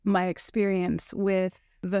my experience with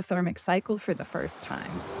the thermic cycle for the first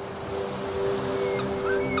time.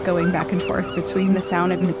 Going back and forth between the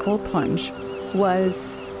sauna and the cold plunge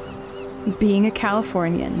was being a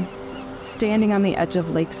Californian, standing on the edge of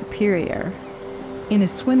Lake Superior in a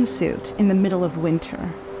swimsuit in the middle of winter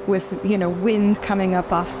with, wind coming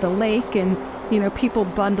up off the lake and, people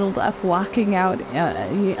bundled up walking out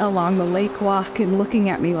along the lake walk and looking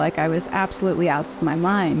at me like I was absolutely out of my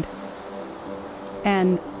mind.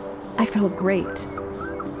 And I felt great.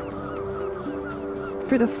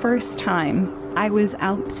 For the first time, I was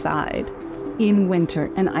outside in winter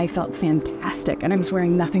and I felt fantastic, and I was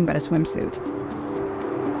wearing nothing but a swimsuit.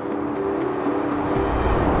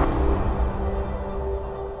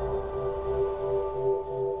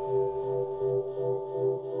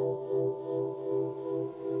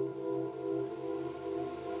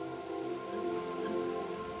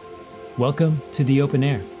 Welcome to the Open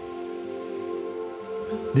Air.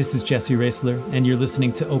 This is Jesse Raessler, and you're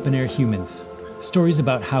listening to Open Air Humans, stories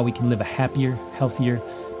about how we can live a happier, healthier,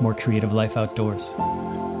 more creative life outdoors.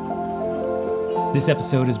 This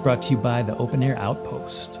episode is brought to you by the Open Air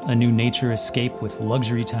Outpost, a new nature escape with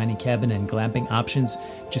luxury tiny cabin and glamping options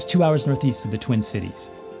just 2 hours northeast of the Twin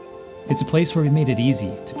Cities. It's a place where we made it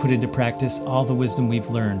easy to put into practice all the wisdom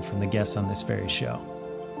we've learned from the guests on this very show.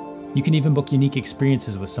 You can even book unique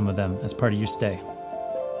experiences with some of them as part of your stay.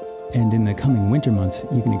 And in the coming winter months,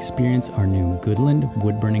 you can experience our new Goodland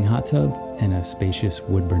wood-burning hot tub and a spacious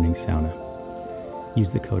wood-burning sauna.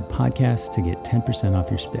 Use the code PODCAST to get 10% off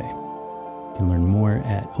your stay. You can learn more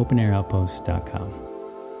at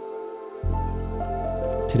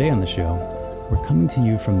openairoutpost.com. Today on the show, we're coming to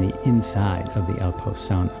you from the inside of the Outpost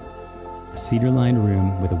sauna, a cedar-lined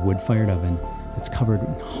room with a wood-fired oven that's covered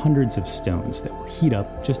in hundreds of stones that will heat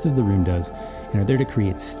up just as the room does and are there to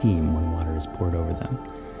create steam when water is poured over them.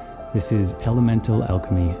 This is elemental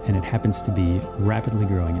alchemy, and it happens to be rapidly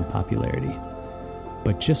growing in popularity.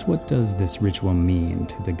 But just what does this ritual mean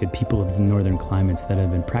to the good people of the northern climates that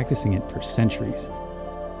have been practicing it for centuries,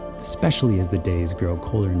 especially as the days grow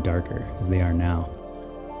colder and darker as they are now?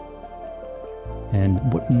 And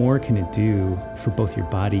what more can it do for both your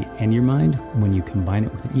body and your mind when you combine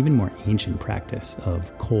it with an even more ancient practice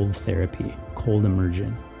of cold therapy, cold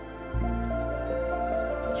immersion?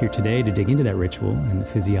 Here today to dig into that ritual and the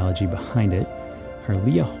physiology behind it are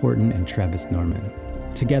Leigha Horton and Travis Norman.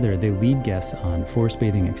 Together, they lead guests on forest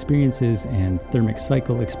bathing experiences and thermic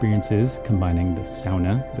cycle experiences, combining the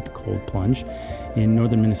sauna with the cold plunge in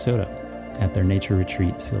northern Minnesota at their nature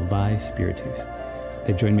retreat, Sauna Spiritus.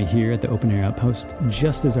 They've joined me here at the Open Air Outpost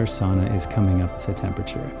just as our sauna is coming up to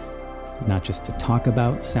temperature. Not just to talk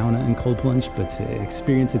about sauna and cold plunge, but to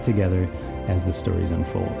experience it together as the stories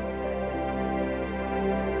unfold.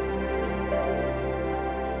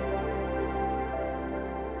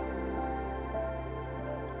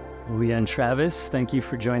 Leigha and Travis, thank you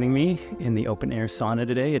for joining me in the Open Air sauna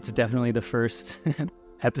today. It's definitely the first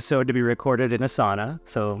episode to be recorded in a sauna,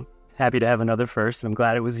 so happy to have another first. I'm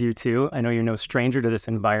glad it was you two. I know you're no stranger to this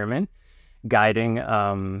environment. Guiding,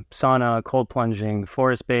 sauna, cold plunging,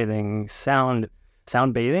 forest bathing, sound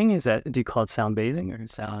bathing. Do you call it sound bathing or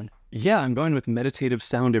sound? Yeah, I'm going with meditative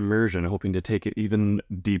sound immersion, hoping to take it even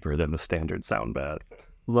deeper than the standard sound bath.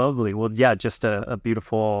 Lovely. Well, yeah, just a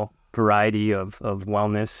beautiful variety of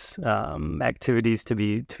wellness activities to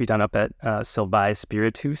be done up at Sauna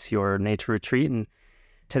Spiritus, your nature retreat. And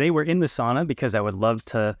today we're in the sauna because I would love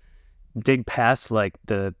to dig past like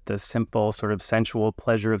the simple sort of sensual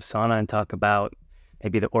pleasure of sauna and talk about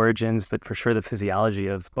maybe the origins, but for sure the physiology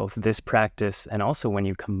of both this practice and also when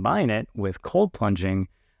you combine it with cold plunging.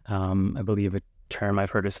 I believe a term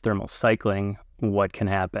I've heard is thermal cycling, what can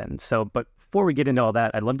happen. So, but before we get into all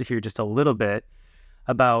that, I'd love to hear just a little bit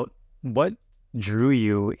about what drew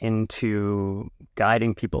you into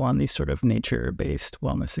guiding people on these sort of nature-based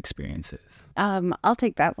wellness experiences. I'll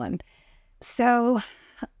take that one. So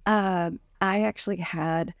I actually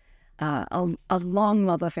had a long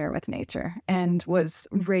love affair with nature and was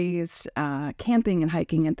raised camping and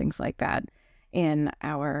hiking and things like that in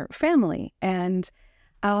our family. And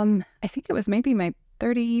I think it was maybe my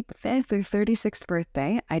 35th or 36th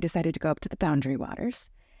birthday, I decided to go up to the Boundary Waters.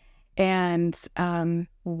 And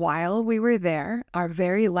while we were there, our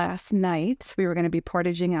very last night, we were going to be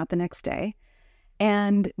portaging out the next day,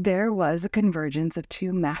 and there was a convergence of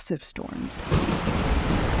two massive storms.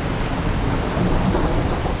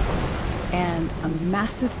 And a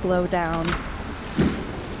massive blowdown.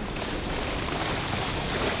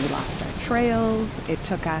 We lost our trails.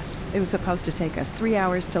 It was supposed to take us 3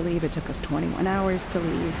 hours to leave. It took us 21 hours to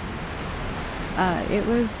leave. It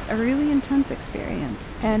was a really intense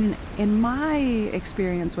experience. And in my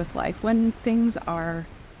experience with life, when things are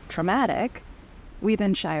traumatic, we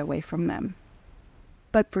then shy away from them.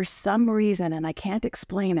 But for some reason, and I can't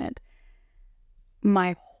explain it,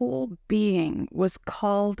 my whole being was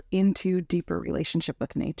called into deeper relationship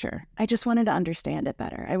with nature. I just wanted to understand it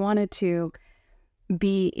better. I wanted to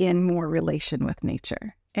be in more relation with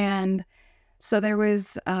nature. And so there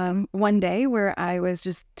was one day where I was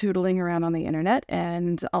just tootling around on the internet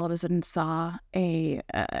and all of a sudden saw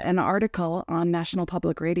an article on National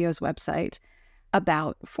Public Radio's website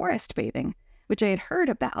about forest bathing, which I had heard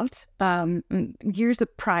about years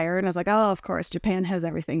prior. And I was like, oh, of course, Japan has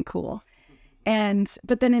everything cool.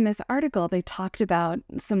 But then in this article, they talked about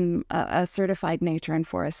a certified nature and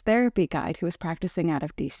forest therapy guide who was practicing out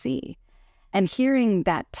of DC. And hearing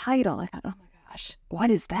that title, I thought, oh my gosh,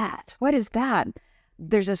 what is that? What is that?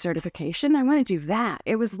 There's a certification. I want to do that.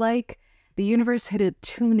 It was like the universe hit a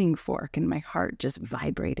tuning fork and my heart just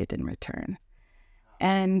vibrated in return.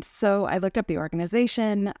 And so I looked up the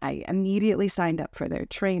organization. I immediately signed up for their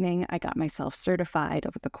training. I got myself certified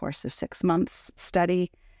over the course of 6 months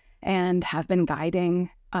study and have been guiding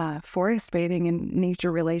forest bathing and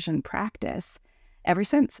nature relation practice ever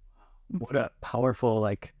since. What a powerful,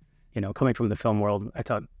 coming from the film world, I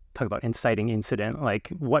talk about inciting incident, like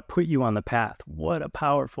what put you on the path? What a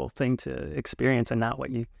powerful thing to experience and not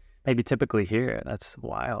what you maybe typically hear. That's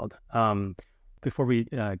wild. Before we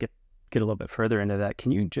get a little bit further into that,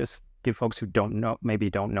 can you just give folks who don't know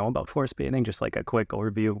about forest bathing, just like a quick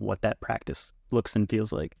overview of what that practice looks and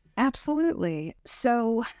feels like? Absolutely.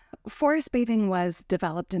 So forest bathing was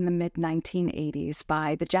developed in the mid-1980s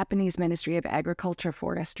by the Japanese Ministry of Agriculture,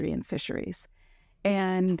 Forestry, and Fisheries.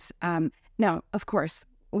 And now, of course,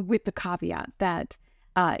 with the caveat that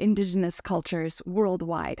indigenous cultures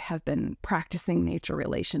worldwide have been practicing nature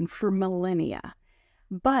relation for millennia.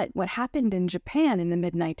 But what happened in Japan in the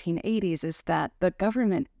mid-1980s is that the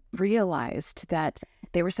government realized that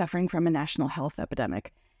they were suffering from a national health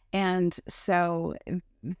epidemic. And so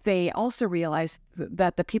they also realized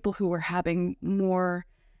that the people who were having more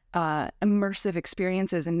immersive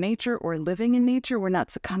experiences in nature or living in nature were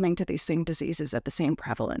not succumbing to these same diseases at the same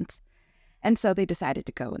prevalence. And so they decided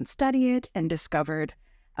to go and study it and discovered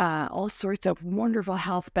all sorts of wonderful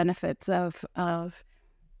health benefits of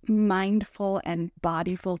mindful and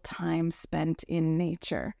bodyful time spent in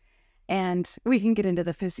nature. And we can get into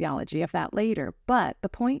the physiology of that later. But the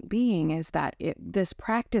point being is that this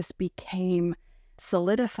practice became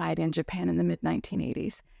solidified in Japan in the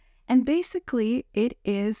mid-1980s. And basically, it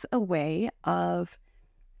is a way of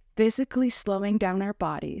physically slowing down our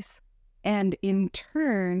bodies. And in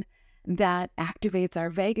turn, that activates our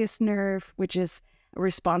vagus nerve, which is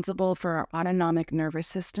responsible for our autonomic nervous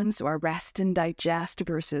system, so our rest and digest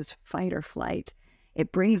versus fight or flight.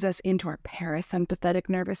 It brings us into our parasympathetic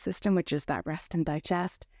nervous system, which is that rest and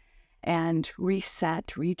digest, and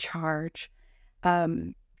reset, recharge.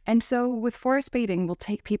 And so with forest bathing, we'll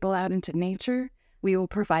take people out into nature. We will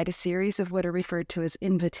provide a series of what are referred to as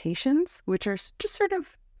invitations, which are just sort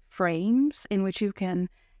of frames in which you can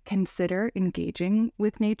consider engaging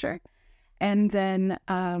with nature. And then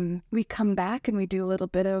we come back and we do a little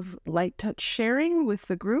bit of light touch sharing with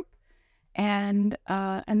the group. And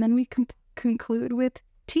then we conclude with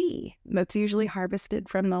tea that's usually harvested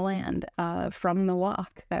from the land, from the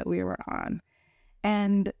walk that we were on.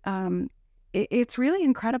 And it's really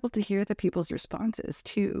incredible to hear the people's responses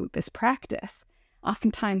to this practice.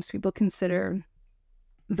 Oftentimes people consider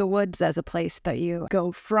the woods as a place that you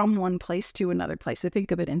go from one place to another place. I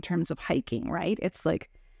think of it in terms of hiking, right? It's like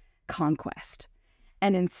conquest.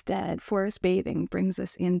 And instead, forest bathing brings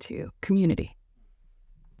us into community.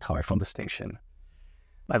 Powerful distinction.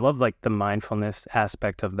 I love the mindfulness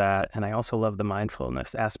aspect of that. And I also love the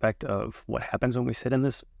mindfulness aspect of what happens when we sit in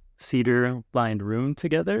this cedar-lined room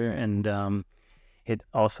together. And it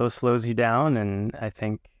also slows you down and I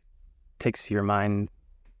think takes your mind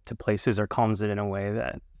to places or calms it in a way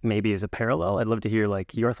that maybe is a parallel. I'd love to hear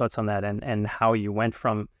your thoughts on that and how you went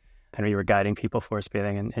from, I know you were guiding people forest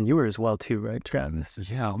bathing and you were as well too, right, Travis?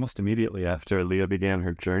 Yeah, almost immediately after Leigha began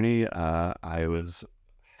her journey, I was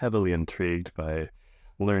heavily intrigued by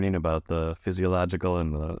learning about the physiological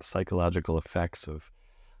and the psychological effects of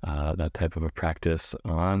that type of a practice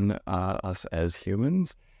on us as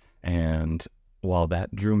humans. And while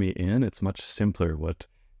that drew me in, it's much simpler. What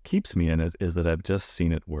keeps me in it is that I've just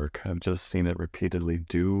seen it work. I've just seen it repeatedly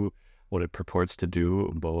do what it purports to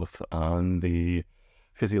do, both on the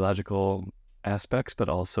physiological aspects, but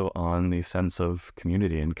also on the sense of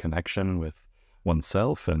community and connection with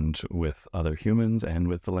oneself and with other humans and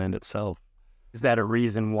with the land itself. Is that a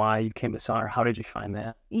reason why you came to sauna? Or how did you find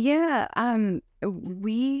that? Yeah,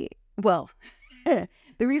 well, the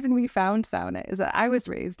reason we found sauna is that I was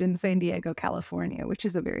raised in San Diego, California, which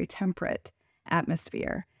is a very temperate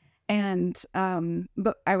atmosphere. And,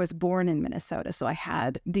 but I was born in Minnesota, so I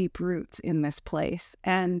had deep roots in this place.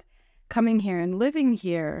 And coming here and living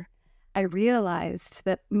here, I realized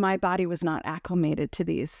that my body was not acclimated to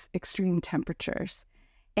these extreme temperatures.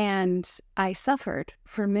 And I suffered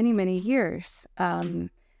for many, many years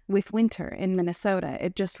with winter in Minnesota.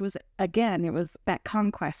 It just was, again, it was that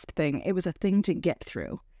conquest thing. It was a thing to get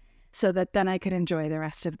through so that then I could enjoy the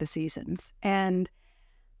rest of the seasons. And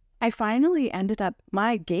I finally ended up,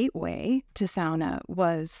 my gateway to sauna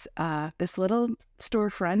was this little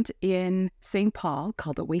storefront in St. Paul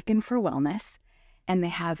called Awaken for Wellness. And they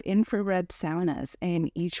have infrared saunas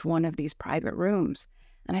in each one of these private rooms.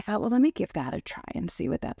 And I thought, well, let me give that a try and see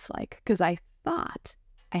what that's like. Because I thought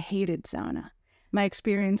I hated sauna. My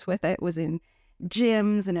experience with it was in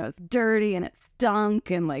gyms, and it was dirty and it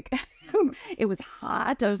stunk and like it was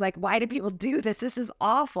hot. I was like, why do people do this? This is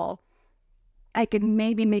awful. I could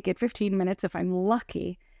maybe make it 15 minutes if I'm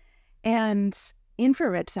lucky. And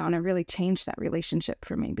infrared sauna really changed that relationship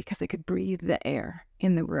for me because I could breathe the air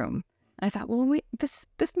in the room. And I thought, well, wait, this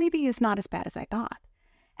maybe is not as bad as I thought.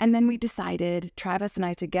 And then we decided, Travis and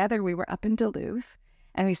I together, we were up in Duluth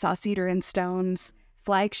and we saw Cedar and Stone's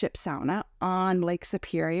flagship sauna on Lake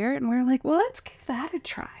Superior. And we were like, well, let's give that a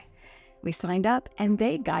try. We signed up and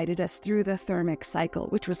they guided us through the thermic cycle,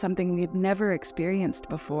 which was something we had never experienced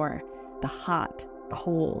before. The hot,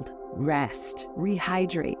 cold, rest,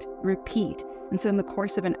 rehydrate, repeat. And so in the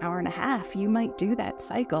course of an hour and a half, you might do that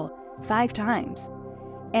cycle 5 times.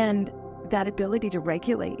 And that ability to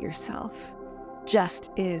regulate yourself just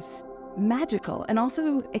is magical, and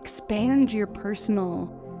also expand your personal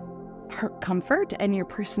comfort and your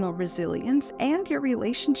personal resilience and your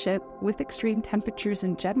relationship with extreme temperatures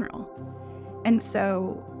in general. And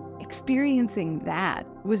so experiencing that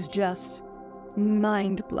was just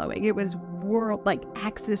mind-blowing. It was like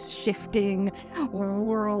axis shifting,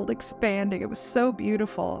 world expanding. It was so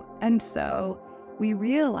beautiful. And so we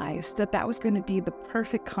realized that that was going to be the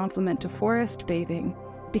perfect complement to forest bathing,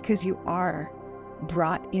 because you are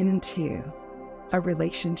brought into a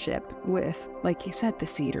relationship with, like you said, the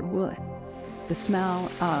cedar wood, the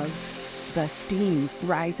smell of the steam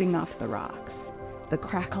rising off the rocks, the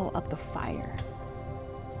crackle of the fire.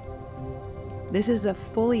 This is a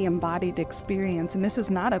fully embodied experience, and this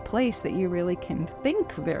is not a place that you really can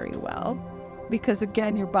think very well, because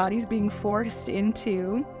again, your body's being forced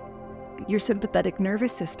into your sympathetic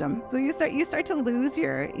nervous system. So you start to lose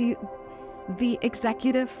the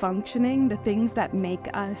executive functioning, the things that make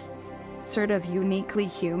us sort of uniquely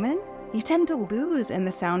human. You tend to lose in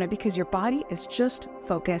the sauna because your body is just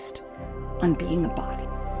focused on being a body.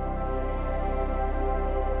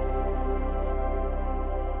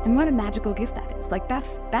 And what a magical gift that is. Like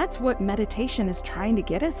that's what meditation is trying to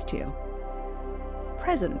get us to.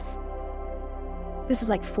 Presence. This is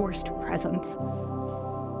like forced presence.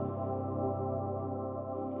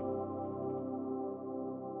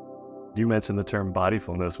 You mentioned the term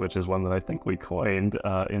bodyfulness, which is one that I think we coined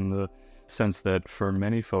in the sense that for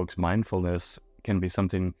many folks, mindfulness can be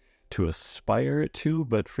something to aspire to,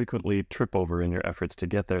 but frequently trip over in your efforts to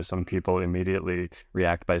get there. Some people immediately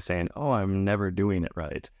react by saying, oh, I'm never doing it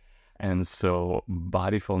right. And so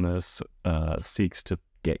bodyfulness seeks to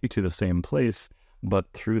get you to the same place, but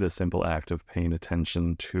through the simple act of paying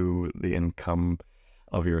attention to the income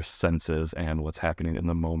of your senses and what's happening in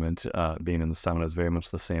the moment. Being in the sauna is very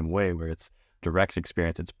much the same way, where it's direct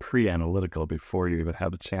experience. It's pre-analytical before you even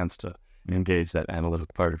have a chance to engage that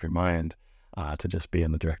analytical part of your mind, to just be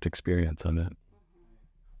in the direct experience of it.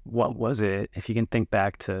 What was it, if you can think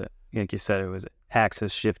back to, like you said, it was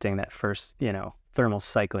axis shifting, that first, thermal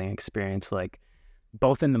cycling experience, like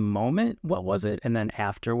both in the moment, what was it? And then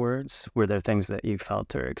afterwards, were there things that you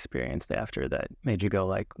felt or experienced after that made you go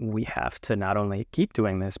like, we have to not only keep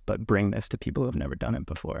doing this, but bring this to people who have never done it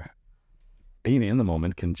before? Being in the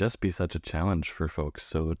moment can just be such a challenge for folks.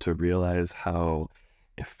 So to realize how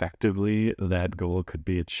effectively that goal could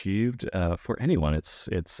be achieved for anyone, it's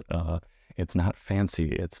not fancy.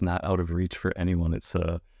 It's not out of reach for anyone. It's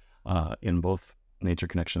in both nature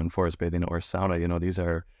connection and forest bathing or sauna. These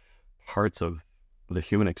are parts of the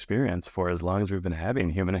human experience for as long as we've been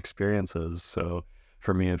having human experiences. So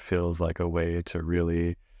for me, it feels like a way to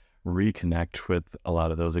really reconnect with a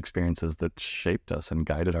lot of those experiences that shaped us and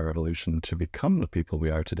guided our evolution to become the people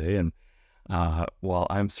we are today. And while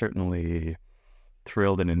I'm certainly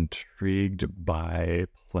thrilled and intrigued by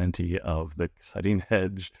plenty of the cutting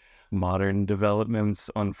edge modern developments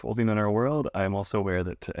unfolding in our world, I'm also aware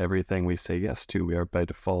that to everything we say yes to, we are by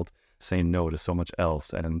default saying no to so much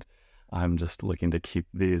else. And I'm just looking to keep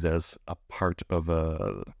these as a part of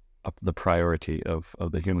the priority of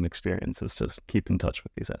the human experience, is to keep in touch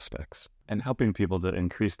with these aspects and helping people to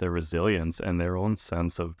increase their resilience and their own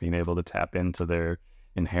sense of being able to tap into their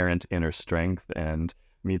inherent inner strength and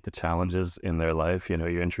meet the challenges in their life. You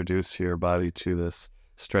introduce your body to this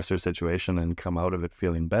stressor situation and come out of it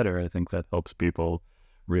feeling better. I think that helps people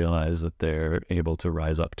realize that they're able to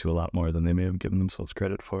rise up to a lot more than they may have given themselves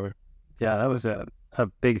credit for. Yeah, that was a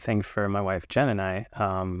big thing for my wife, Jen, and I.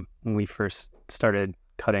 When we first started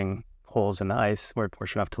cutting holes in the ice, we're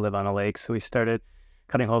fortunate enough to live on a lake, so we started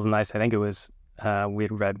cutting holes in the ice. I think it was, we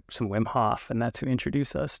had read some Wim Hof, and that's who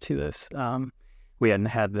introduced us to this. We hadn't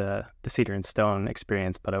had the Cedar and Stone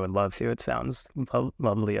experience, but I would love to. It sounds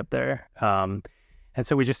lovely up there. And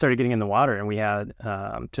so we just started getting in the water, and we had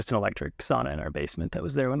just an electric sauna in our basement that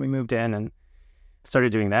was there when we moved in, and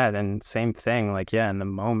started doing that. And same thing, like, yeah, in the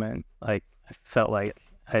moment, like, I felt like,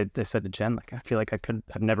 I said to Jen, like, I feel like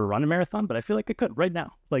I've never run a marathon, but I feel like I could right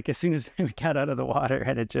now. Like, as soon as we got out of the water,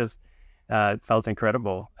 and it just felt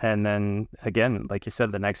incredible. And then again, like you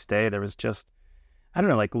said, the next day there was just, I don't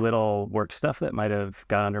know, like little work stuff that might have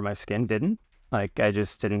got under my skin didn't. Like, I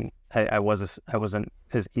just didn't, I wasn't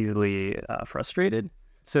as easily frustrated.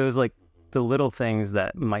 So it was like the little things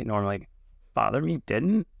that might normally bother me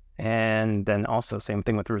didn't. And then also same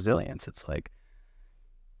thing with resilience. It's like,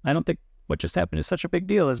 I don't think what just happened is such a big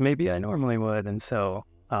deal as maybe I normally would. And so,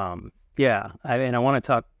 yeah, I want to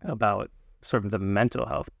talk about sort of the mental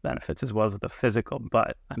health benefits as well as the physical,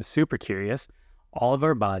 but I'm super curious. All of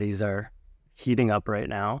our bodies are heating up right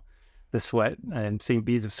now. The sweat, I'm seeing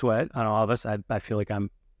beads of sweat on all of us. I feel like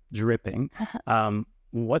I'm dripping.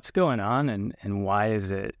 What's going on, and why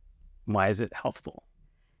is it healthful?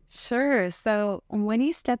 Sure. So when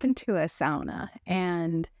you step into a sauna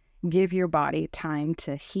and give your body time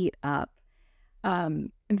to heat up,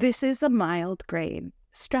 this is a mild grade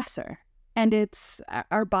stressor, and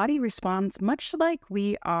our body responds much like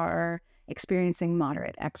we are experiencing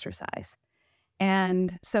moderate exercise.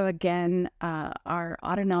 And so again, our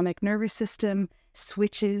autonomic nervous system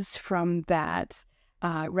switches from that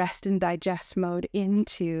rest and digest mode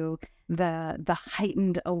into the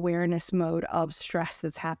heightened awareness mode of stress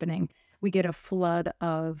that's happening. We get a flood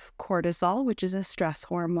of cortisol, which is a stress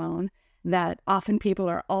hormone that often people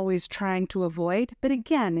are always trying to avoid. But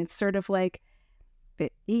again, it's sort of like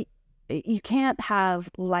you can't have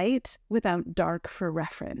light without dark for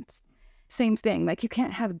reference. Same thing, like you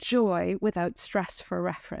can't have joy without stress for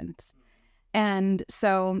reference. And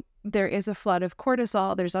so there is a flood of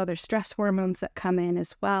cortisol. There's other stress hormones that come in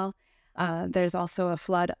as well. There's also a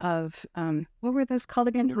flood of, what were those called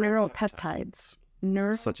again? Neuropeptides.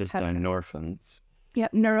 Such as dynorphins.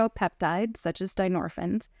 Yep, neuropeptides, such as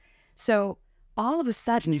dynorphins. So all of a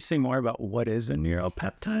sudden... Can you say more about what is a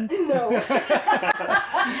neuropeptide? No.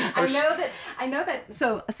 I know that.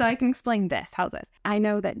 So I can explain this. How's this? I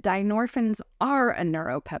know that dynorphins are a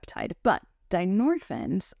neuropeptide, but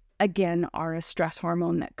dynorphins, again, are a stress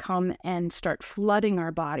hormone that come and start flooding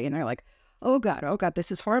our body. And they're like, oh God,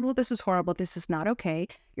 this is horrible, this is not okay.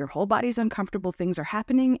 Your whole body's uncomfortable, things are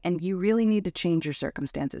happening, and you really need to change your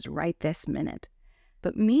circumstances right this minute.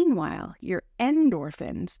 But meanwhile, your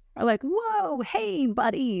endorphins are like, whoa, hey,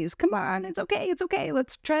 buddies, come on, it's okay.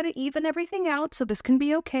 Let's try to even everything out so this can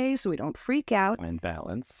be okay, so we don't freak out. Find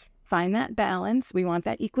that balance. We want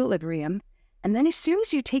that equilibrium. And then as soon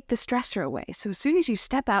as you take the stressor away, so as soon as you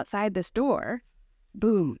step outside this door,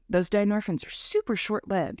 boom, those dynorphins are super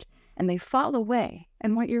short-lived, and they fall away.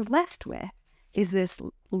 And what you're left with is this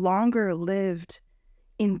longer-lived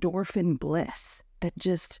endorphin bliss that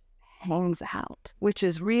just hangs out, which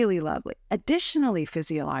is really lovely. Additionally,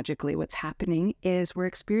 physiologically, what's happening is we're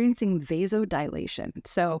experiencing vasodilation.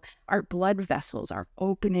 So our blood vessels are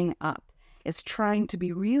opening up. It's trying to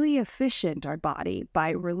be really efficient, our body, by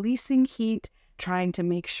releasing heat, trying to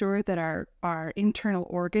make sure that our internal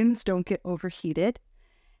organs don't get overheated,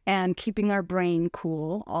 and keeping our brain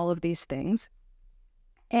cool, all of these things.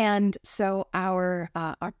 And so our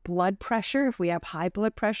blood pressure, if we have high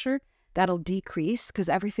blood pressure, that'll decrease because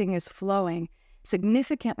everything is flowing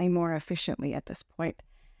significantly more efficiently at this point.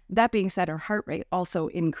 That being said, our heart rate also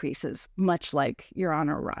increases, much like you're on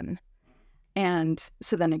a run. And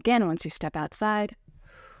so then again, once you step outside,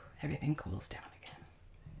 everything cools down again.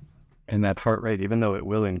 And that heart rate, even though it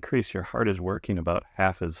will increase, your heart is working about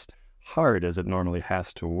half as hard as it normally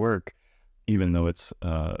has to work, even though it's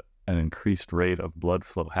an increased rate of blood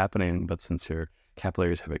flow happening. But since your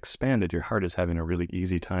capillaries have expanded, your heart is having a really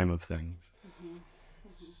easy time of things. Mm-hmm.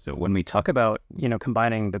 So when we talk about,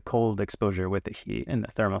 combining the cold exposure with the heat in the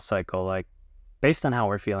thermal cycle, like based on how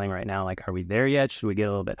we're feeling right now, like, are we there yet? Should we get a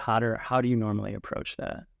little bit hotter? How do you normally approach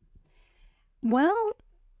that? Well,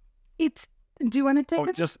 do you want to take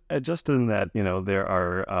it? Just in that, there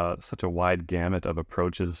are such a wide gamut of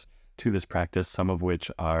approaches to this practice, some of which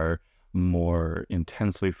are more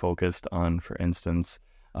intensely focused on, for instance,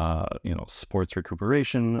 sports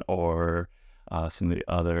recuperation or some of the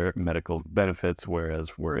other medical benefits,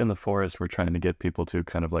 whereas we're in the forest, we're trying to get people to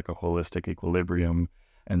kind of like a holistic equilibrium.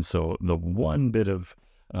 And so the one bit of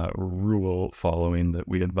rule following that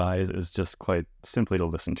we advise is just quite simply to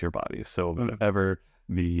listen to your body. So whenever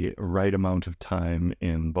the right amount of time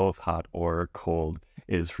in both hot or cold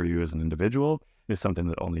is for you as an individual is something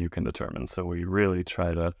that only you can determine. So we really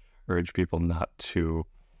try to urge people not to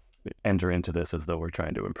enter into this as though we're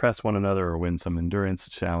trying to impress one another or win some endurance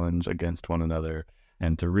challenge against one another,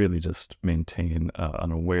 and to really just maintain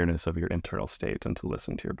an awareness of your internal state and to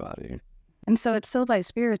listen to your body. And so at Sylvae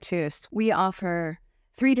Spiritus, we offer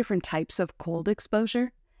 3 different types of cold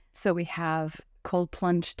exposure. So we have cold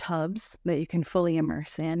plunge tubs that you can fully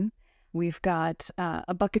immerse in. We've got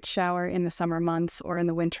a bucket shower in the summer months, or in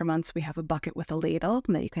the winter months, we have a bucket with a ladle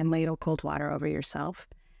that you can ladle cold water over yourself.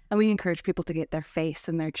 And we encourage people to get their face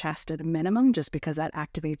and their chest at a minimum, just because that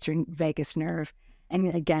activates your vagus nerve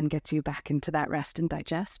and again gets you back into that rest and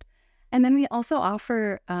digest. And then we also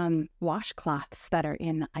offer washcloths that are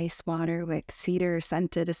in ice water with cedar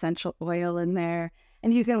scented essential oil in there.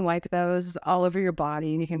 And you can wipe those all over your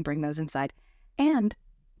body and you can bring those inside. And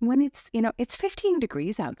when it's 15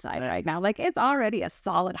 degrees outside right now, like it's already a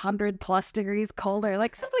solid 100+ degrees colder,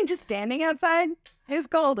 like simply just standing outside is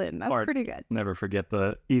golden. That's pretty good. Never forget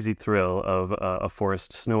the easy thrill of a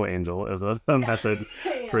forest snow angel as a method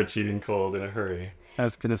for achieving cold in a hurry. I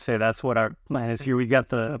was going to say that's what our plan is here. We got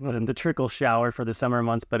the trickle shower for the summer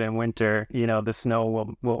months, but in winter, the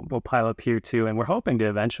snow will pile up here too. And we're hoping to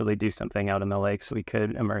eventually do something out in the lake so we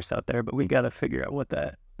could immerse out there, but we got to figure out what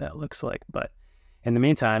that looks like. But in the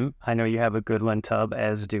meantime, I know you have a Goodland tub,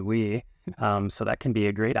 as do we. So that can be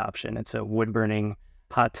a great option. It's a wood burning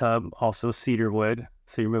hot tub, also cedar wood.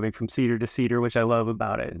 So you're moving from cedar to cedar, which I love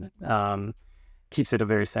about it. Keeps it a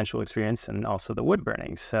very sensual experience, and also the wood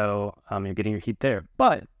burning. So you're getting your heat there.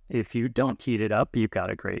 But if you don't heat it up, you've got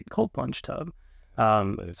a great cold plunge tub.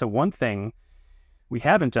 So one thing we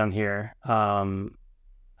haven't done here,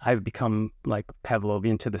 I've become like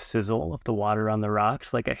Pavlovian to the sizzle of the water on the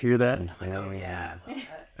rocks. Like I hear that. And I'm like, oh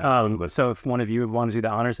yeah. So if one of you would want to do the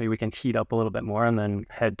honors, maybe we can heat up a little bit more and then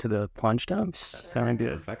head to the plunge tubs. Sounding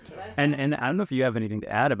good. Perfect. And I don't know if you have anything to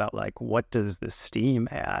add about like what does the steam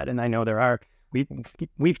add? And I know there are.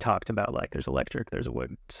 We've talked about like there's electric, there's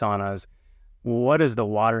wood saunas. What does the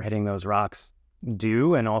water hitting those rocks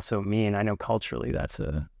do and also mean? I know culturally that's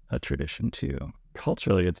a tradition too.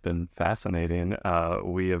 Culturally, it's been fascinating.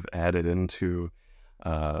 We have added into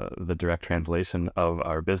the direct translation of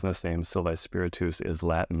our business name, Sylvae Spiritus, is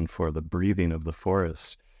Latin for the breathing of the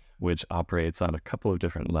forest, which operates on a couple of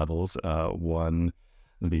different levels. One,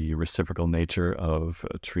 the reciprocal nature of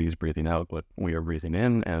trees breathing out what we are breathing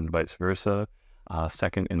in, and vice versa.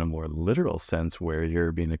 Second, in a more literal sense, where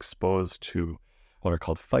you're being exposed to what are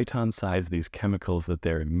called phytoncides, these chemicals that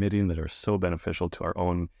they're emitting that are so beneficial to our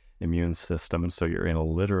own immune system. So you're in a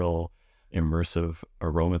literal immersive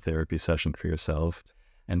aromatherapy session for yourself.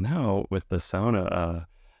 And now with the sauna,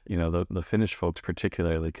 the Finnish folks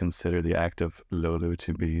particularly consider the act of lolu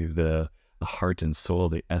to be the heart and soul,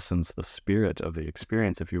 the essence, the spirit of the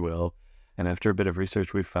experience, if you will. And after a bit of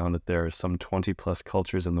research, we found that there are some 20+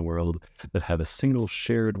 cultures in the world that have a single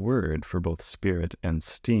shared word for both spirit and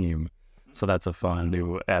steam. So that's a fun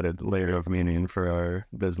new added layer of meaning for our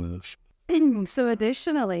business. So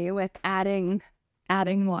additionally, with adding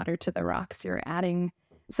water to the rocks, you're adding,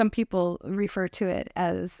 some people refer to it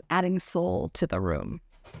as adding soul to the room.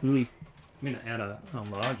 I'm going to add a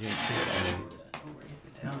log here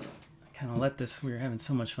too. Down. I kind of we were having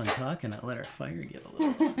so much fun talking, I let our fire get a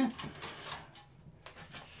little...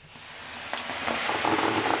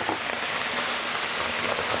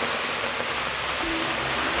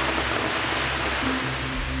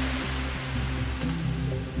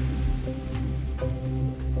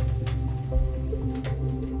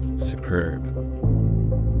 Superb.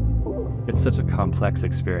 It's such a complex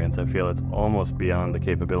experience. I feel it's almost beyond the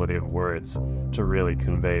capability of words to really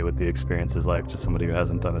convey what the experience is like to somebody who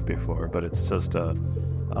hasn't done it before. But it's just a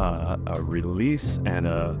release and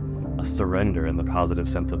a surrender in the positive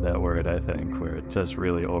sense of that word, I think, where it just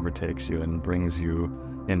really overtakes you and brings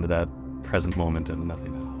you into that present moment and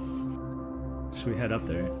nothing else. Should we head up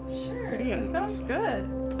there? Sure. Yeah, sounds good.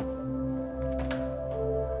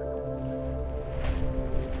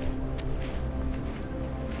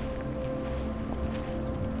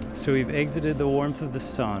 So we've exited the warmth of the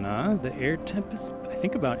sauna. The air temp is, I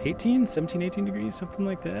think, about 17, 18 degrees, something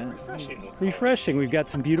like that. Refreshing. We've got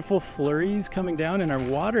some beautiful flurries coming down, and our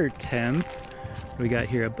water temp, we got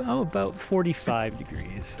here about 45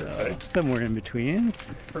 degrees, so somewhere in between.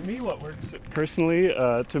 For me, what works personally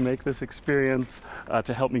to make this experience,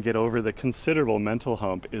 to help me get over the considerable mental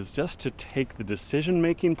hump, is just to take the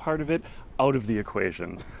decision-making part of it out of the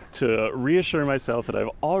equation, to reassure myself that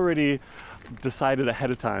I've already decided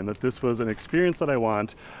ahead of time that this was an experience that I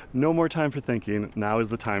want. No more time for thinking. Now is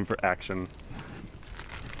the time for action.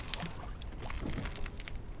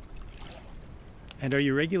 And are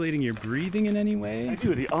you regulating your breathing in any way? I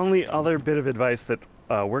do. The only other bit of advice that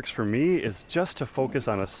works for me is just to focus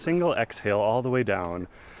on a single exhale all the way down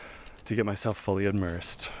to get myself fully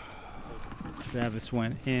immersed. Travis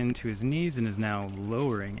went into his knees and is now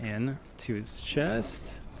lowering in to his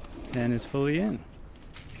chest and is fully in.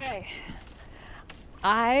 Okay.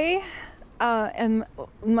 I am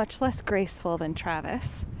much less graceful than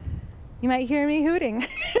Travis. You might hear me hooting,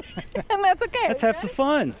 and that's okay. That's half the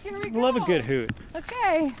fun. Here we go. Love a good hoot.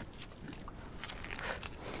 Okay.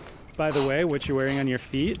 By the way, what you're wearing on your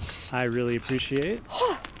feet, I really appreciate.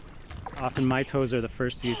 Often my toes are the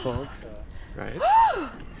first to be cold. So. Right.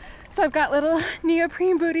 So I've got little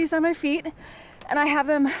neoprene booties on my feet, and I have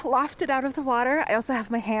them lofted out of the water. I also have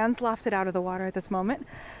my hands lofted out of the water at this moment,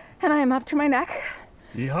 and I am up to my neck.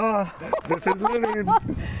 Yeehaw! This is living!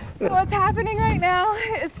 So what's happening right now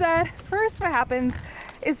is that first what happens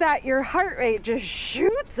is that your heart rate just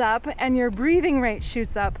shoots up and your breathing rate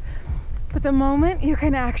shoots up. But the moment you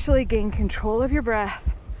can actually gain control of your breath,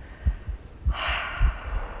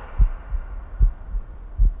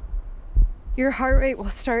 your heart rate will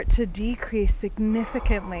start to decrease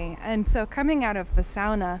significantly. And so coming out of the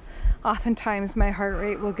sauna, oftentimes my heart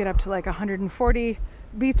rate will get up to like 140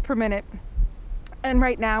 beats per minute. And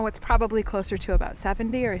right now it's probably closer to about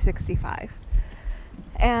 70 or 65.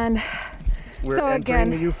 And We're so entering again,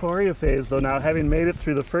 the euphoria phase, though. Now, having made it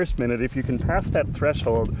through the first minute, if you can pass that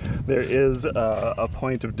threshold, there is a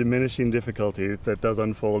point of diminishing difficulty that does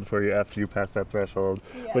unfold for you after you pass that threshold,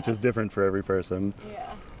 which is different for every person.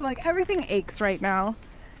 yeah. So like everything aches right now.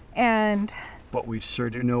 And But we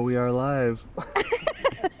sure do know we are alive.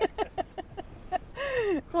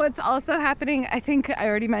 what's also happening, I think I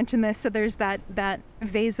already mentioned this, so there's that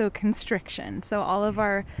vasoconstriction. So all of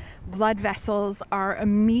our blood vessels are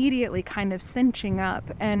immediately kind of cinching up,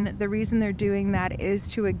 and the reason they're doing that is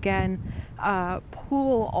to again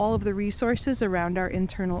pool all of the resources around our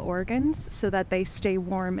internal organs so that they stay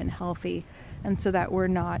warm and healthy, and so that we're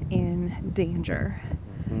not in danger.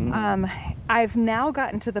 I've now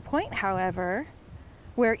gotten to the point, however,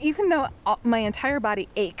 where even though my entire body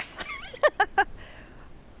aches,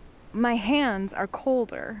 my hands are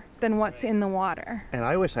colder than what's in the water. And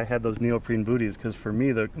I wish I had those neoprene booties, because for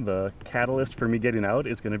me, the catalyst for me getting out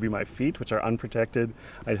is going to be my feet, which are unprotected.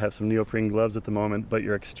 I have some neoprene gloves at the moment, but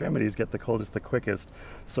your extremities get the coldest the quickest.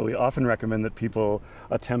 So we often recommend that people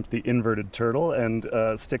attempt the inverted turtle and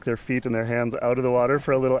stick their feet and their hands out of the water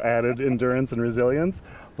for a little added endurance and resilience.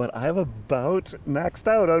 But I've about maxed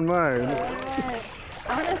out on mine.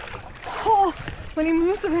 Honest, when he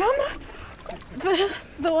moves around,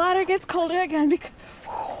 the water gets colder again because.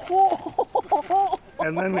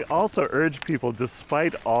 And then we also urge people,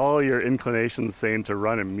 despite all your inclinations saying to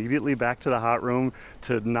run immediately back to the hot room,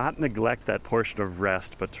 to not neglect that portion of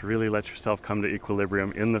rest, but to really let yourself come to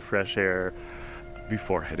equilibrium in the fresh air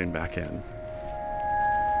before heading back in.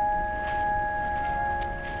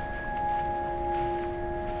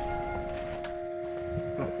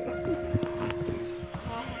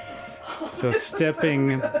 So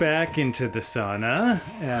stepping back into the sauna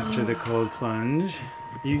after the cold plunge,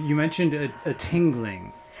 you mentioned a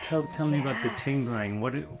tingling. Tell me about the tingling.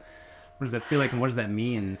 What does that feel like, and what does that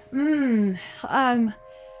mean?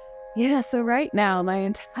 Yeah, so right now, my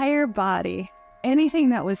entire body, anything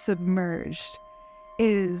that was submerged,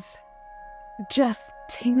 is just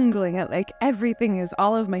tingling. Like everything is,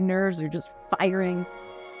 all of my nerves are just firing.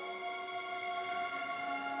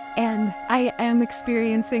 And I am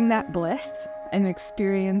experiencing that bliss. I'm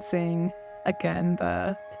experiencing, again,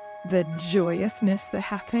 the joyousness that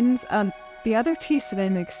happens. The other piece that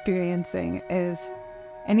I'm experiencing is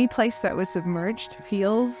any place that was submerged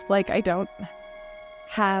feels like I don't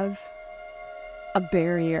have a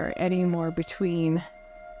barrier anymore between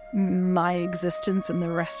my existence and the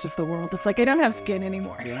rest of the world. It's like I don't have skin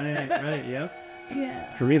anymore. Right, yep.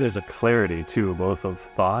 Yeah. For me, there's a clarity, too, both of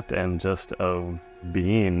thought and just of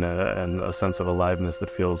being, and a sense of aliveness that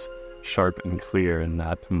feels sharp and clear and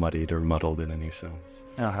not muddied or muddled in any sense.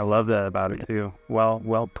 Oh, I love that about it, too.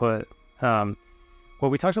 Well put. Well,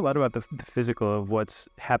 we talked a lot about the physical of what's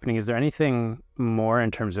happening. Is there anything more in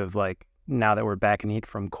terms of like, now that we're back in heat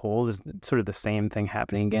from cold, is it sort of the same thing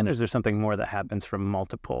happening again? Or is there something more that happens from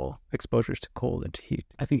multiple exposures to cold and to heat?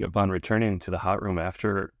 I think upon returning to the hot room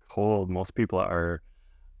after cold, most people are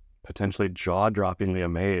potentially jaw-droppingly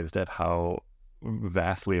amazed at how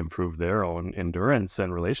vastly improved their own endurance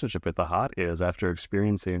and relationship with the hot is. After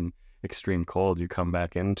experiencing extreme cold, you come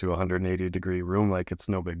back into a 180-degree room like it's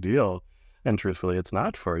no big deal. And truthfully, it's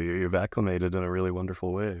not for you. You've acclimated in a really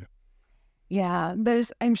wonderful way. Yeah,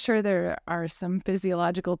 I'm sure there are some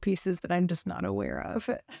physiological pieces that I'm just not aware of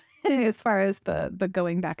as far as the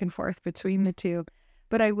going back and forth between the two.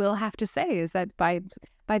 But I will have to say is that by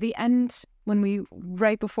the end,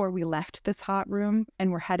 right before we left this hot room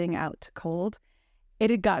and we're heading out to cold, it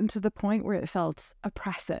had gotten to the point where it felt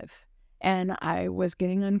oppressive and I was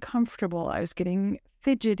getting uncomfortable. I was getting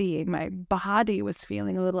fidgety. My body was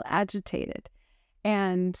feeling a little agitated.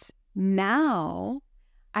 And now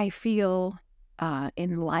I feel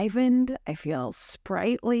enlivened. I feel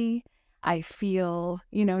sprightly. I feel,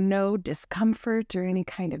 no discomfort or any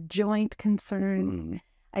kind of joint concern.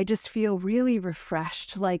 I just feel really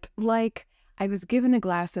refreshed, like I was given a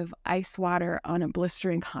glass of ice water on a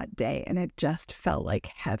blistering hot day, and it just felt like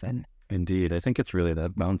heaven. Indeed. I think it's really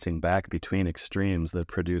that bouncing back between extremes that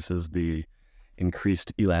produces the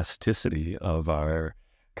increased elasticity of our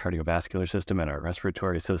cardiovascular system and our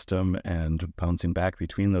respiratory system, and bouncing back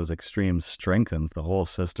between those extremes strengthens the whole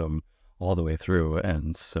system all the way through.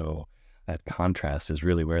 And so that contrast is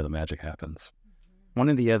really where the magic happens. One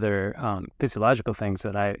of the other physiological things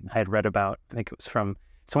that I had read about, I think it was from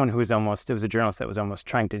someone who was it was a journalist that was almost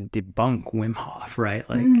trying to debunk Wim Hof, right?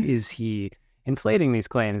 Like, is he inflating these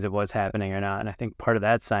claims of what's happening or not? And I think part of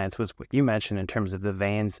that science was what you mentioned in terms of the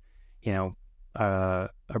veins. Our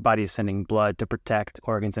body is sending blood to protect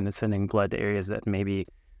organs, and it's sending blood to areas that maybe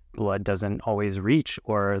blood doesn't always reach,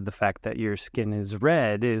 or the fact that your skin is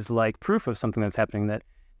red is like proof of something that's happening, that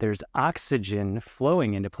there's oxygen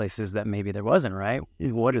flowing into places that maybe there wasn't, right?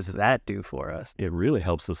 What does that do for us? It really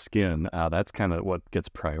helps the skin. That's kind of what gets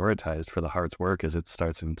prioritized for the heart's work, is it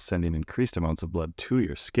starts sending increased amounts of blood to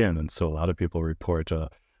your skin. And so a lot of people report a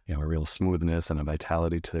real smoothness and a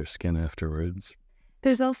vitality to their skin afterwards.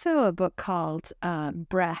 There's also a book called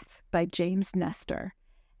Breath by James Nestor,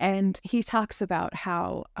 and he talks about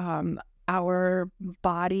how our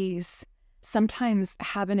bodies sometimes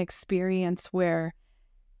have an experience where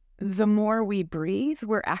the more we breathe,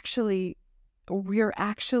 we're actually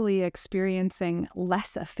experiencing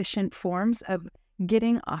less efficient forms of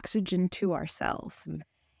getting oxygen to our cells.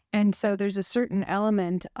 And so there's a certain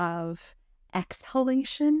element of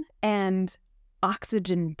exhalation and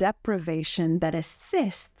oxygen deprivation that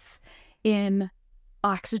assists in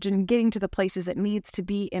oxygen getting to the places it needs to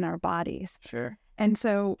be in our bodies. Sure. And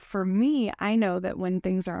so for me, I know that when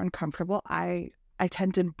things are uncomfortable, I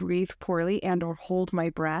tend to breathe poorly and or hold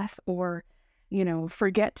my breath, or,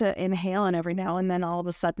 forget to inhale, and every now and then all of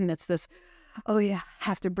a sudden it's this, oh yeah,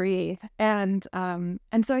 have to breathe. And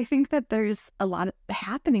so I think that there's a lot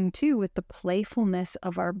happening too with the playfulness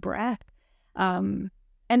of our breath.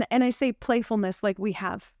 And I say playfulness like we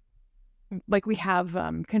have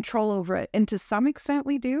control over it, and to some extent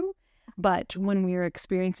we do. But when we are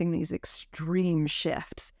experiencing these extreme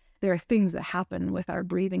shifts, there are things that happen with our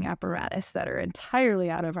breathing apparatus that are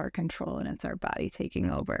entirely out of our control, and it's our body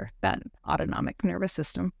taking over that autonomic nervous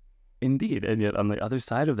system. Indeed. And yet on the other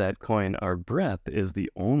side of that coin, our breath is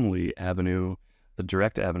the only avenue, the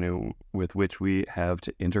direct avenue with which we have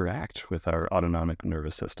to interact with our autonomic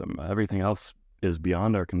nervous system. Everything else is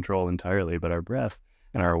beyond our control entirely, but our breath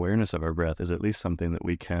and our awareness of our breath is at least something that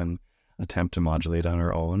we can attempt to modulate on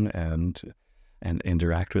our own and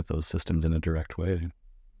interact with those systems in a direct way.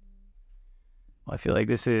 Well, I feel like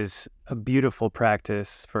this is a beautiful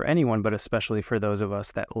practice for anyone, but especially for those of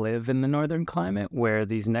us that live in the northern climate, where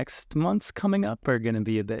these next months coming up are going to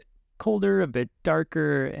be a bit colder, a bit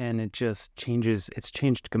darker, and it just changes. It's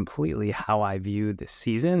changed completely how I view this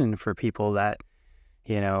season. And for people that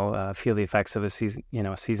feel the effects of a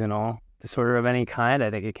seasonal disorder of any kind, I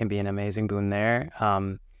think it can be an amazing boon there.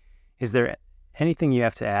 Is there anything you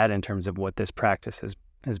have to add in terms of what this practice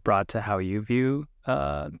has brought to how you view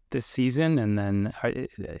this season? And then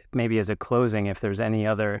maybe as a closing, if there's any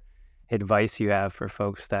other advice you have for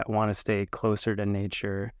folks that want to stay closer to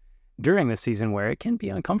nature during the season where it can be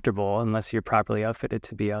uncomfortable unless you're properly outfitted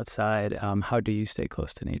to be outside, how do you stay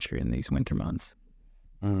close to nature in these winter months?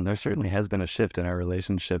 There certainly has been a shift in our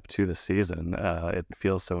relationship to the season. It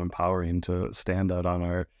feels so empowering to stand out on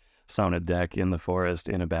our sauna deck in the forest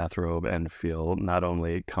in a bathrobe and feel not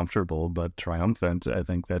only comfortable but triumphant. I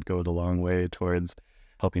think that goes a long way towards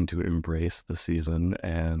helping to embrace the season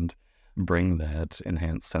and bring that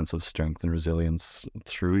enhanced sense of strength and resilience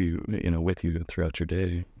through you, with you throughout your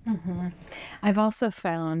day. Mm-hmm. I've also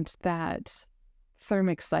found that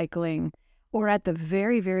thermic cycling, or at the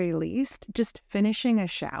very, very least, just finishing a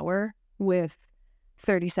shower with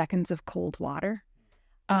 30 seconds of cold water,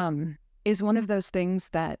 is one of those things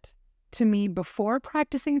that, to me, before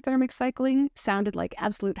practicing thermic cycling, sounded like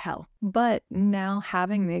absolute hell. But now,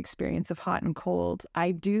 having the experience of hot and cold,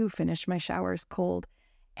 I do finish my showers cold.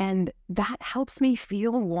 And that helps me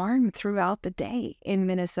feel warm throughout the day in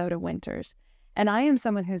Minnesota winters. And I am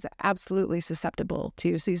someone who's absolutely susceptible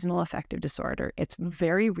to seasonal affective disorder. It's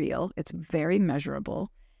very real. It's very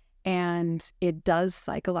measurable. And it does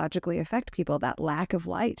psychologically affect people, that lack of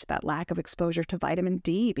light, that lack of exposure to vitamin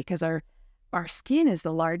D, because our skin is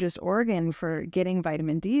the largest organ for getting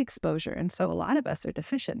vitamin D exposure. And so a lot of us are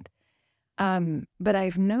deficient. But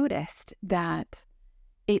I've noticed that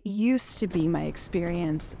it used to be, my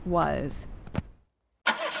experience was,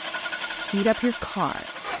 heat up your car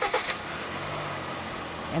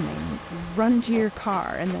and then run to your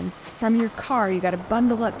car, and then from your car you got to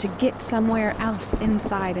bundle up to get somewhere else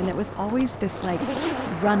inside, and it was always this like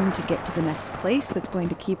run to get to the next place that's going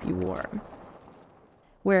to keep you warm.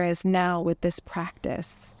 Whereas now with this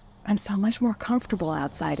practice, I'm so much more comfortable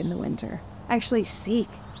outside in the winter. I actually seek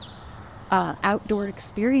outdoor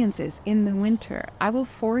experiences in the winter. I will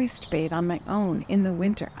forest bathe on my own in the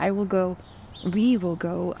winter. We will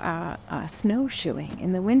go snowshoeing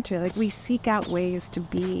in the winter. Like, we seek out ways to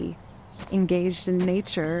be engaged in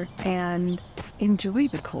nature and enjoy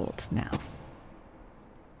the cold now.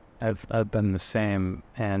 I've been the same,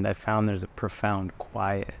 and I found there's a profound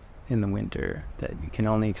quiet in the winter that you can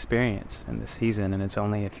only experience in the season, and it's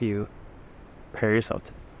only if you prepare yourself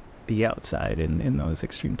to be outside in those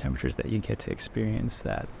extreme temperatures that you get to experience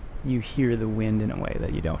that. You hear the wind in a way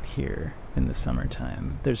that you don't hear in the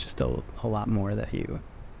summertime. There's just a lot more that you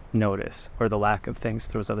notice, or the lack of things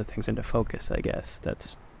throws other things into focus, I guess.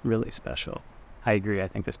 That's really special. I agree. I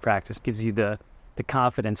think this practice gives you the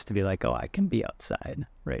confidence to be like, oh, I can be outside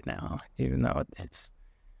right now, even though it's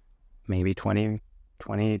maybe 20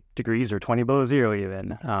 degrees or 20 below zero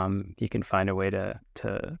even. You can find a way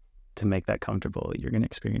to make that comfortable. You're going to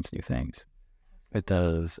experience new things. It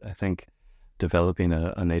does. I think developing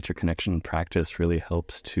a nature connection practice really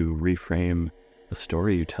helps to reframe the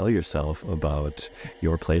story you tell yourself about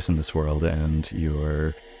your place in this world and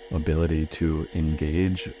your ability to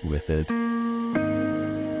engage with it.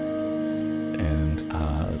 And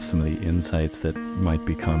some of the insights that might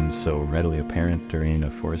become so readily apparent during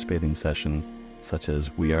a forest bathing session, such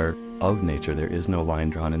as we are of nature. There is no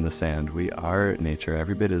line drawn in the sand. We are nature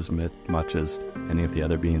every bit as much as any of the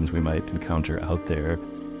other beings we might encounter out there.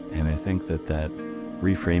 And I think that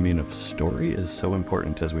reframing of story is so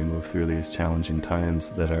important as we move through these challenging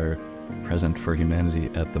times that are present for humanity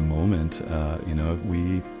at the moment.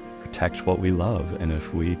 We protect what we love, and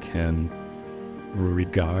if we can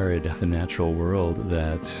regard the natural world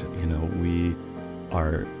that we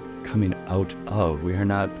are coming out of, we are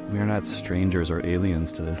not strangers or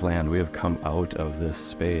aliens to this land. We have come out of this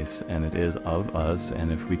space, and it is of us.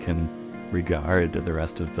 And if we can regard the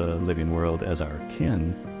rest of the living world as our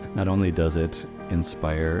kin, not only does it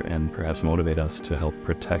inspire and perhaps motivate us to help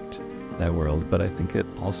protect that world, but I think it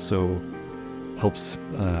also helps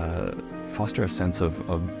foster a sense of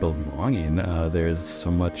belonging. There's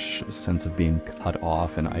so much sense of being cut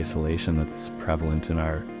off and isolation that's prevalent in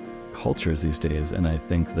our cultures these days, and I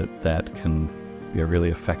think that can be a really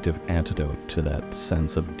effective antidote to that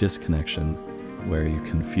sense of disconnection, where you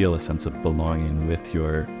can feel a sense of belonging with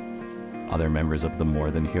your other members of the more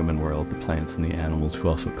than human world, the plants and the animals who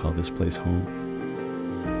also call this place home.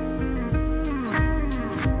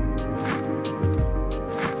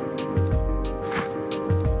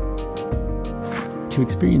 To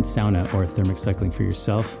experience sauna or thermic cycling for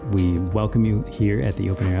yourself, we welcome you here at the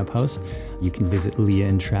Open Air Outpost. You can visit Leigha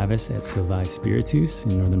and Travis at Sylvae Spiritus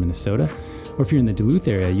in northern Minnesota. Or if you're in the Duluth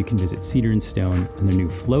area, you can visit Cedar and Stone and their new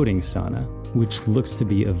floating sauna, which looks to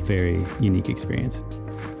be a very unique experience.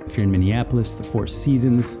 If you're in Minneapolis, the Four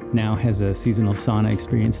Seasons now has a seasonal sauna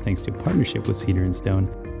experience thanks to a partnership with Cedar and Stone.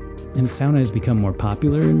 And sauna has become more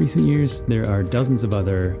popular in recent years. There are dozens of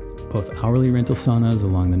other both hourly rental saunas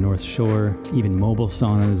along the North Shore, even mobile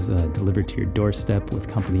saunas delivered to your doorstep with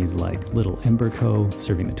companies like Little Ember Co.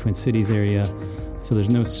 serving the Twin Cities area. So there's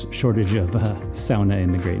no shortage of sauna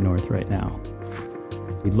in the Great North right now.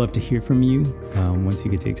 We'd love to hear from you once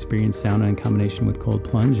you get to experience sauna in combination with cold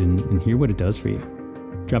plunge and hear what it does for you.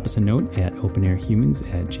 Drop us a note at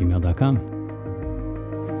openairhumans@gmail.com.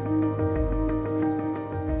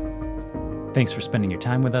 Thanks for spending your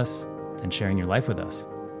time with us and sharing your life with us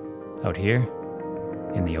out here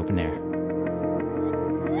in the open air.